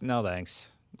like, no thanks.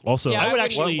 Also, Yeah, I would wouldn't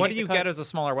actually- What take do you the cut. get as a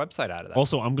smaller website out of that?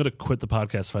 also, I'm going to quit the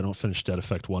podcast if I don't finish Dead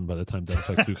Effect 1 by the time Dead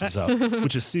Effect 2 comes out,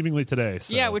 which is seemingly today.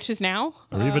 So. Yeah, which is now.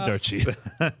 Arrivederci.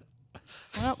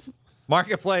 Well,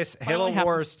 Marketplace, Halo Finally happened.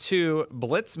 Wars 2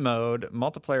 Blitz Mode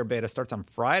multiplayer beta starts on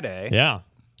Friday. Yeah.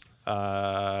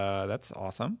 That's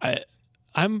awesome.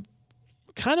 I'm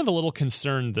kind of a little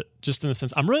concerned that just in the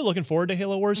sense I'm really looking forward to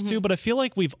Halo Wars 2, but I feel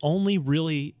like we've only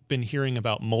really been hearing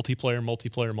about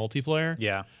multiplayer.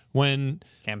 Yeah. When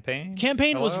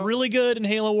Campaign was Hello? really good in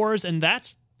Halo Wars, and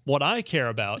that's what I care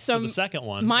about So for the second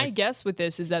one. my Like, guess with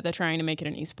this is that they're trying to make it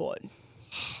an esport.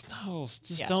 no,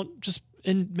 just Yeah. don't just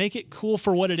and make it cool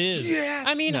for what it is.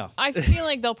 I mean, No. I feel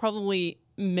like they'll probably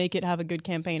make it have a good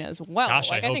campaign as well.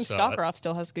 Gosh, I like hope think so. StarCraft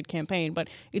still has a good campaign, but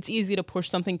it's easy to push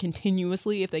something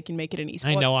continuously if they can make it an esport.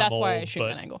 I know I'm That's why I old, shoot but-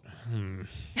 that angle.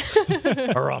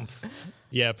 Harumph.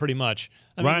 Yeah, pretty much.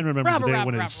 I mean, Ryan remembers the day rap,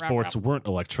 when rap, his rap, sports rap. weren't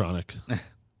electronic.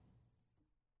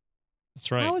 that's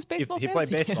right. How was baseball He played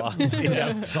fantasy? baseball.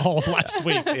 yeah, it's all of last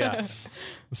week. Yeah.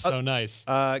 So nice.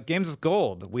 Games with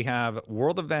Gold. We have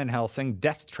World of Van Helsing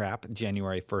Death Trap,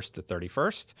 January 1st to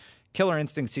 31st. Killer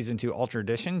Instinct Season 2 Ultra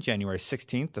Edition, January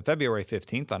 16th to February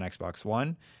 15th on Xbox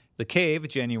One. The Cave,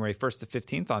 January 1st to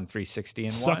 15th on 360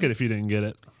 and Suck One. it if you didn't get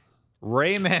it.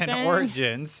 Rayman Dang.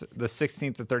 Origins, the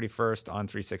 16th to 31st on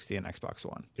 360 and Xbox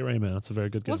One. Get Rayman. That's a very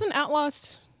good game. Wasn't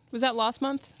Outlast? Was that last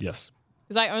month? Yes.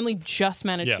 Because I only just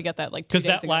managed Yeah. to get that like 2 Because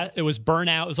days that ago. it was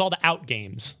Burnout. It was all the out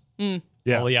games. Yeah.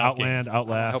 All the out Outland, games. I hope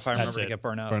Outlast, I remember That's to it. get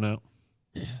Burnout.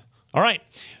 Burnout. All right.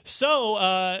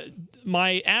 So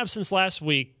my absence last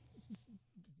week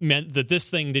meant that this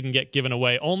thing didn't get given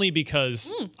away only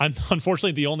because I'm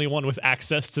unfortunately the only one with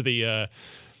access to the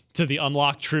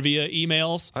unlocked trivia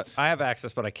emails. I have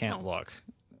access, but I can't look.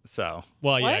 So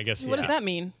Well, What? yeah, I guess. What does that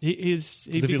mean? He's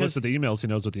Because if he looks at the emails, he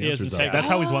knows what the He has answers are. integrity. That's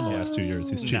how he's won the last 2 years.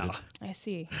 He's cheated. No. I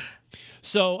see.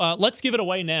 So let's give it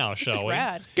away now, shall is we?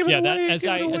 rad. Give it Yeah, away, as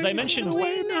give I it away, as I give it mentioned,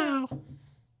 away now.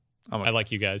 oh my I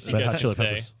like you guys. You Red guys Hot can Chili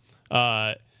stay.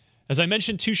 Peppers. As I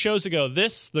mentioned 2 shows ago,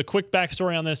 the quick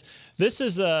backstory on this. This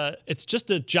is it's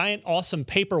just a giant, awesome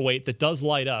paperweight that does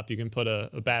light up. You can put a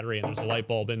battery and there's a light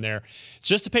bulb in there. It's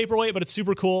just a paperweight, but it's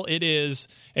super cool. It is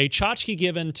a tchotchke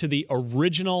given to the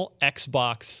original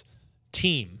Xbox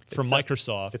team from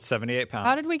Microsoft. It's 78 pounds.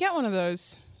 How did we get one of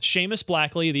those? Seamus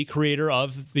Blackley, the creator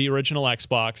of the original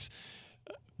Xbox,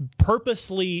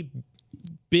 purposely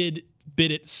bid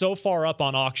it so far up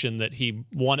on auction that he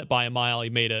won it by a mile. He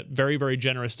made a very, very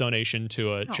generous donation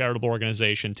to a charitable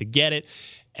organization to get it,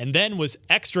 and then was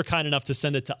extra kind enough to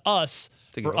send it to us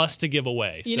for us to give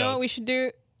away. You know what we should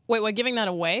do? Wait, we're giving that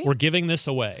away? we're giving this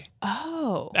away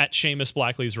Oh. at Seamus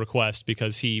Blackley's request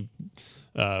because he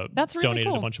That's really donated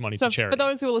cool. a bunch of money so to charity. For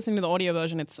those who are listening to the audio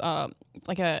version, it's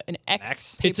like an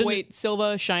X It's in the- paperweight,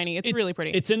 silver, shiny. It's really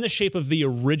pretty. It's in the shape of the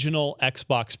original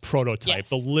Xbox prototype, Yes,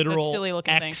 the that literal silly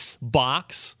looking thing. X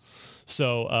box.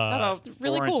 So That's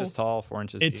really 4 cool. inches tall, 4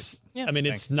 inches it's, deep. Yeah. I mean,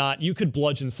 it's not, you could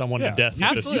bludgeon someone to death with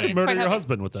this Absolutely. You thing. could murder quite your heavy.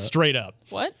 husband with that. Straight up.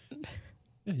 What?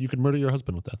 Yeah, you could murder your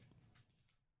husband with that.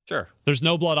 Sure. There's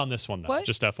no blood on this one, though. What?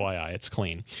 Just FYI. It's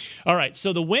clean. All right.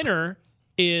 So the winner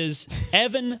is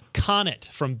Evan Connett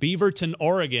from Beaverton,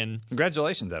 Oregon,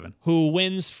 Congratulations, Evan. who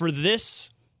wins for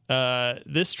this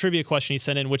this trivia question he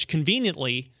sent in, which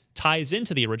conveniently ties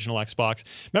into the original Xbox.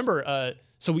 Remember,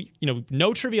 so we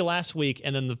no trivia last week,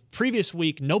 and then the previous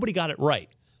week nobody got it right.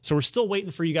 So we're still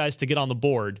waiting for you guys to get on the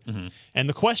board. And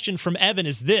the question from Evan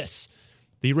is this: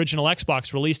 the original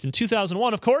Xbox released in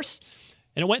 2001, of course,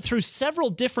 and it went through several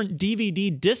different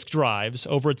DVD disc drives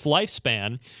over its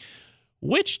lifespan.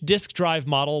 Which disk drive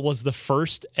model was the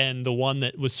first and the one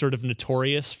that was sort of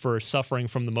notorious for suffering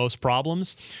from the most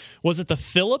problems? Was it the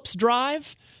Philips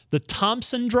drive, the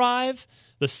Thomson drive,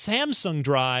 the Samsung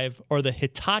drive, or the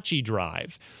Hitachi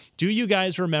drive? Do you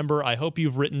guys remember? I hope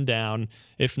you've written down.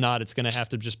 If not, it's going to have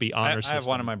to just be honor I system. have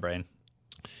one in my brain.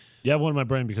 Yeah, I have one in my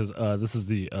brain because this is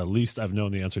the least I've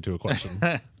known the answer to a question.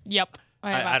 Yep.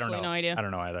 I have I don't absolutely know. no idea. I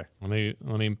don't know either. Let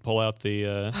me pull out the Did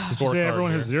you scorecard. say everyone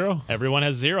here. has 0? Everyone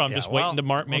has 0. I'm Yeah, just well, waiting to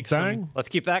Mark make some. Dang. Let's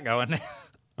keep that going.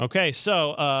 Okay,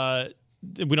 so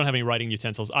we don't have any writing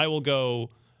utensils. I will go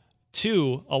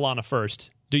to Alana first.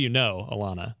 Do you know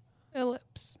Alana?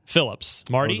 Phillips.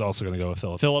 I Marty? was also going to go with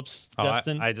Phillips. Phillips.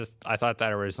 Dustin? I thought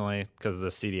that originally because of the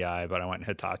CDI, but I went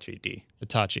Hitachi D.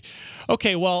 Hitachi.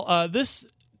 Okay, well, this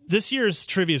year's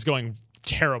trivia is going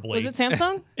terribly. Was it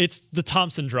Samsung? It's the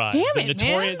Thomson drive. Damn the it,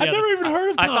 man. I've never even heard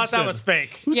of I Thompson. thought that was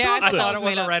fake. Yeah, I thought it was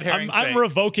made a up. red herring. I'm fake.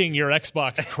 revoking your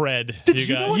Xbox cred. Did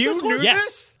you know what guys. this was?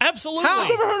 Yes, absolutely. I've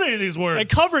never heard any of these words. I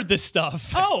covered this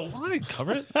stuff. Oh, well, I didn't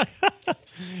cover it.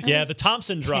 Yeah, the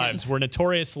Thomson drives were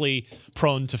notoriously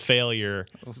prone to failure.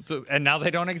 And now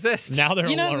they don't exist. Now they're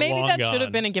You know, long maybe that gone. should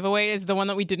have been a giveaway. Is the one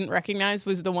that we didn't recognize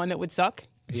was the one that would suck.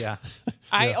 Yeah.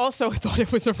 I also thought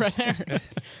it was a red herring.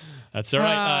 That's all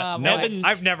right. boy.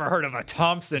 I've never heard of a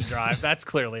Thompson drive. That's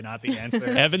clearly not the answer.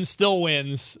 Evan still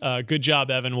wins. Good job,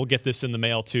 Evan. We'll get this in the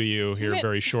mail to you here it.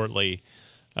 very shortly.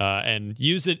 And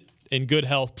use it in good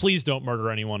health. Please don't murder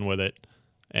anyone with it.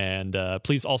 And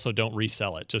please also don't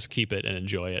resell it. Just keep it and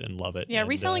enjoy it and love it. Yeah, and,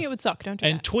 reselling it would suck. Don't do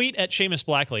And that. tweet at Seamus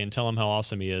Blackley and tell him how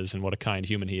awesome he is and what a kind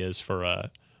human he is for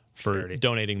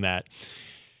donating that.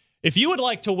 If you would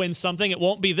like to win something, it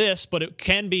won't be this, but it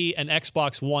can be an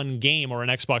Xbox One game or an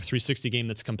Xbox 360 game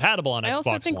that's compatible on I Xbox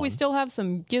also think One. we still have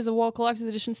some Gears of War Collector's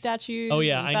Edition statues. Oh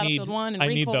yeah, and I Battlefield need 1 and I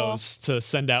need Recall. those to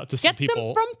send out to some Get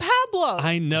people. them from Pablo.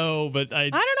 I know, but I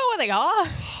don't know what they are.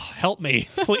 help me,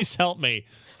 please help me.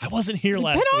 I wasn't here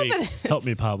last Been week. over this. Help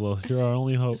me, Pablo. You're our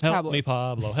only hope. Help Pablo. me,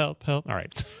 Pablo. Help. All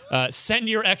right. Send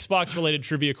your Xbox-related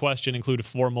trivia question. Include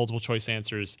 4 multiple-choice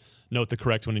answers. Note the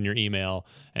correct one in your email.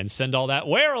 And send all that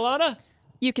where, Alana?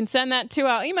 You can send that to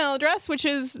our email address, which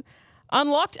is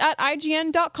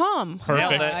unlocked@ign.com.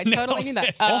 Perfect. I totally Nailed knew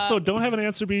that. Also, don't have an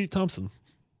answer be Thompson.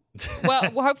 well,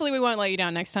 hopefully we won't let you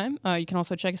down next time. You can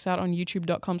also check us out on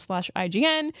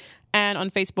youtube.com/IGN and on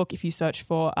Facebook. If you search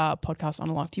for Podcast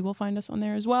Unlocked, you will find us on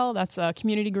there as well. That's a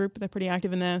community group. They're pretty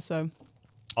active in there. So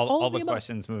All of the the above.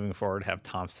 questions moving forward have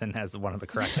Thompson as one of the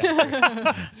correct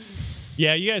answers.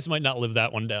 Yeah, you guys might not live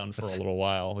that one down for a little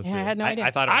while. with yeah, I your- had no idea.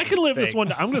 I thought it I was can live fake. this one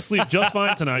down. I'm going to sleep just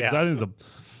fine tonight because Yeah. I think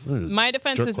it's a. My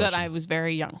defense Jerk is that question. I was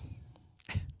very young.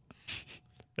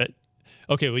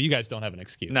 Okay, well, you guys don't have an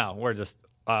excuse. No, we're just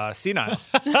senile.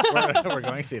 we're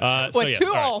going senile. So We're yes, too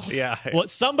all right. old. yeah. Well,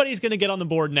 somebody's going to get on the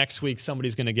board next week.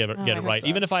 Somebody's going to get I it hope right. so.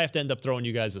 Even if I have to end up throwing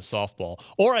you guys a softball.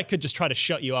 Or I could just try to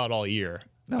shut you out all year.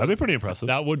 That'd be pretty impressive.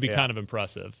 That would be kind of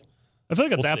impressive. I feel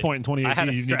like at We'll that see. point in I had 2018,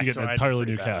 a you need to stretch get where an I did entirely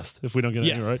pretty new bad. cast if we don't get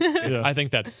Yeah. any, right? Yeah. I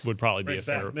think that would probably be a Bring it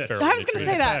fair, back, Mitch. fair I way was to going to treat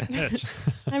say it. that. Mitch.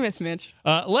 I miss Mitch.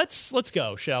 Let's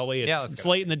go, shall we? It's, Yeah, let's it's go.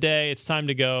 late in the day. It's time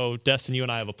to go. Destin, you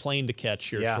and I have a plane to catch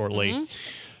here Yeah. shortly.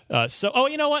 Mm-hmm. Oh,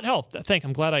 you know what? Hell,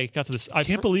 I'm glad I got to this. I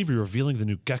can't believe you're revealing the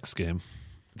new Gex game.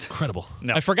 Incredible.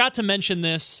 No. I forgot to mention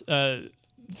this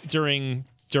during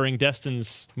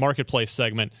Destin's marketplace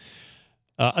segment.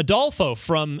 Adolfo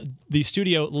from the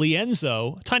studio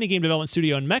Lienzo, a tiny game development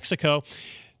studio in Mexico,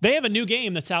 they have a new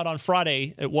game that's out on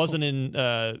Friday. It wasn't in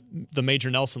the Major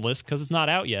Nelson list because it's not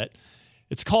out yet.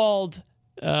 It's called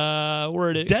Dead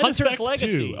Hunter's Effect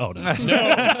Legacy. 2. Oh, no.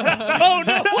 Oh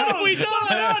no! What have we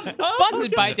done?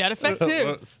 Sponsored by Dead Effect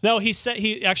 2. No,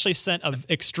 he actually sent an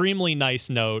extremely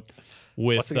nice note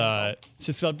with What's the game called?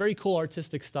 it's a very cool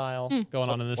artistic style going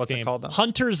on in this What's it game. called, though?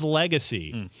 Hunter's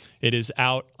Legacy. It is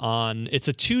out on. It's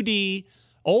a 2D.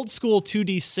 Old school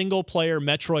 2D single player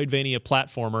Metroidvania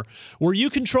platformer where you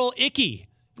control Ikki,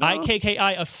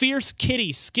 IKKI, a fierce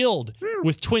kitty skilled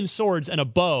with twin swords and a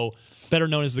bow, better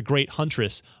known as the Great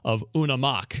Huntress of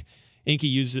Unamak. Ikki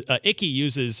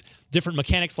uses different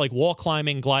mechanics like wall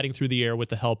climbing, gliding through the air with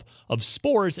the help of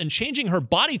spores, and changing her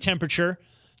body temperature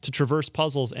to traverse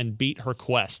puzzles and beat her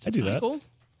quest. I do that. Cool.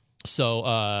 So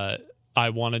I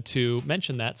wanted to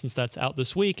mention that since that's out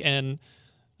this week, and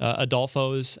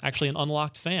Adolfo is actually an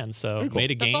Unlocked fan, so cool.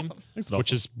 made a game, awesome. Thanks, Adolfo.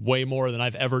 which is way more than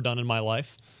I've ever done in my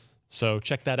life. So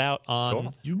check that out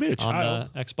on You made a on child.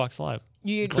 Xbox Live.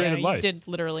 You created life. did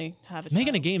literally have it.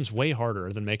 Making a game's way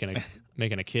harder than making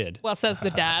a kid. Well, says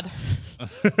the dad.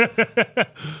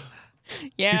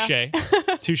 Yeah.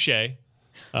 Touche.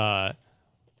 Yeah.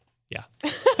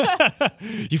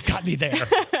 You've got me there.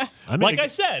 I made Like a, I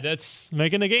said, it's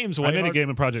making the games way I made a harder. game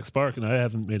in Project Spark, and I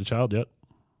haven't made a child yet.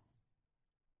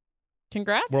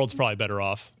 Congrats. World's probably better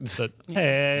off.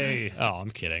 Hey. Oh,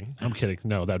 I'm kidding. I'm kidding.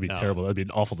 No, that'd be terrible. That'd be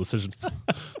an awful decision.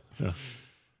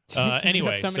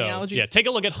 Anyway, so many allergies. yeah, take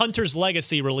a look at Hunter's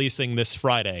Legacy releasing this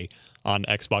Friday on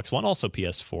Xbox One, also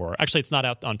PS4. Actually, it's not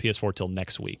out on PS4 till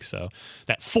next week, so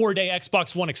that 4-day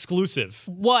Xbox One exclusive,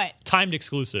 What? timed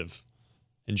exclusive.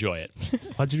 Enjoy it.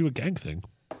 Why'd you do a gang thing?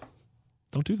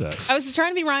 Don't do that. I was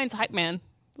trying to be Ryan's hype man.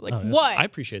 Like, what? I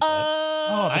appreciate that.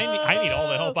 I need all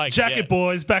the help I can Jacket get.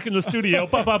 Boys back in the studio.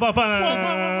 Ba, ba, ba,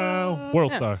 ba.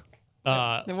 World Star.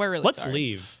 We're really Let's sorry.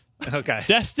 leave. Okay.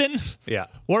 Destin, Yeah.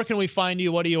 where can we find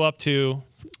you? What are you up to?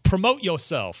 promote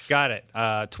yourself. Got it.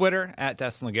 Twitter at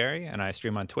Destin Legary, and I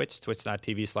stream on Twitch,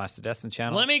 twitch.tv/the Destin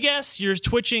channel. Let me guess, you're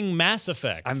twitching Mass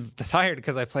Effect. I'm tired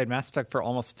because I played Mass Effect for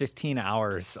almost 15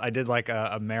 hours. I did like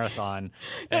a marathon.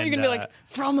 No, you're gonna be like,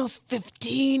 for almost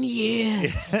 15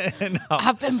 years,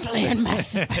 I've been playing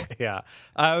Mass Effect. yeah.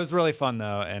 It was really fun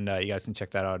though, and you guys can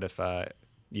check that out if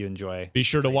you enjoy. Be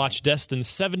sure to watch Destin's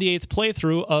 78th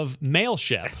playthrough of Mail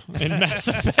Shep in Mass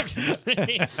Effect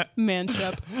 3.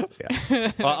 Manship.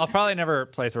 Yeah. Well, I'll probably never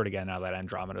play through it again now that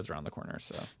Andromeda's around the corner.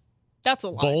 So That's a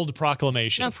lie. Bold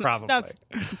proclamation. That's a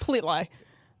complete lie.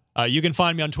 You can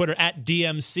find me on Twitter at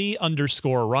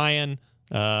DMC_Ryan.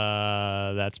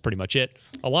 That's pretty much it.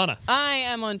 Alana. I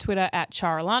am on Twitter at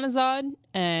Charalanazard,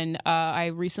 and I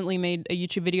recently made a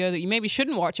YouTube video that you maybe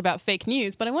shouldn't watch about fake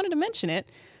news, but I wanted to mention it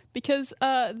because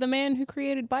the man who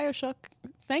created BioShock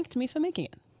thanked me for making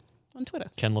it on Twitter.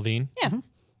 Ken Levine. Yeah.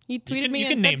 He tweeted me you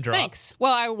and can said name drop. thanks.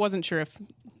 Well, I wasn't sure if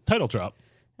Title drop.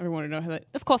 everyone would know who that.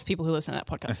 Of course, people who listen to that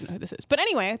podcast know who this is. But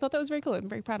anyway, I thought that was very cool. I'm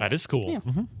very proud of That it. is cool.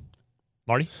 Yeah.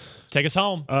 Marty, take us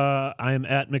home. I am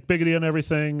at McBiggity on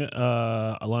everything.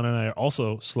 Alana and I are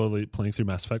also slowly playing through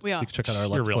Mass Effect. We So are. you can check out our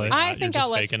You're Let's really Play. not. I You're think just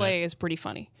our Let's faking Play is pretty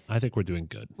funny. I think we're doing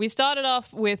good. We started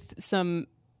off with some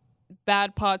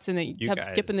bad parts and they kept guys.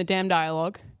 skipping the damn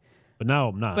dialogue. But now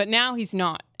I'm not. But now he's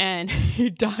not. And he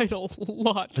died a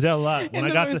lot. I did a lot. When In I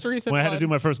the got most recent when I had to one. do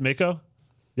my first Mako,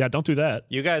 yeah, don't do that.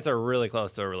 you guys are really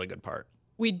close to a really good part.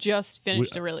 We just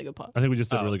finished a really good part. I think we just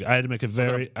did really good. I had to make a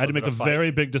very, I had to was make it a a fight?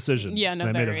 very big decision. Yeah, no,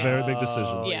 and I made a very, very big decision.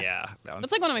 Oh, Yeah. That one's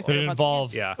That's like one of my Did it favorite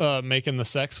involve Yeah. making the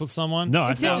sex with someone? No,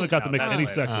 I It still haven't got to didn't. make No, any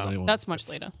that's sex later. with anyone. That's much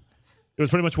later. It was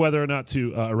pretty much whether or not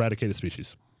to eradicate a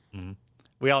species.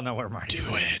 we all know where Marty Do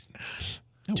is. it.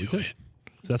 Yeah, we did.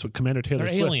 So that's what Commander Taylor They're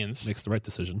Swift aliens. makes the right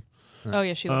decision. Oh,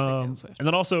 yeah, she looks like Taylor Swift. And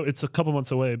then also, it's a couple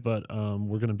months away, but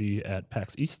we're going to be at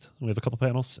PAX East. We have a couple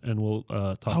panels, and we'll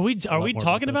talk. Are we a lot more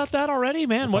talking about that already,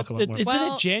 man? We'll What talk a lot more. isn't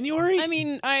Well, it January? I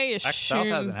mean, I South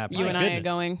hasn't assume happened. you My and I are goodness.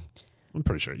 going. I'm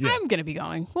pretty sure. Yeah. I'm going to be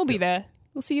going. We'll be there.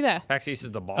 We'll see you there. PAX East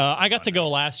is the ball. I got to go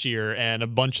last year, and a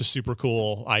bunch of super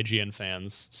cool IGN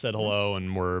fans said hello,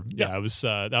 and were it was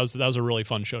that was a really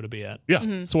fun show to be at. Yeah.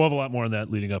 Mm-hmm. So we'll have a lot more on that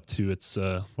leading up to its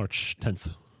March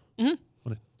 10th Mm-hmm.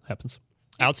 when it happens.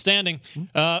 Outstanding.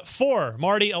 For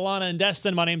Marty, Alana, and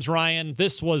Destin, my name's Ryan.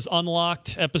 This was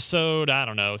Unlocked episode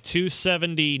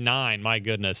 279. My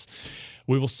goodness.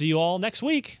 We will see you all next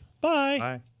week. Bye.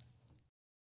 Bye.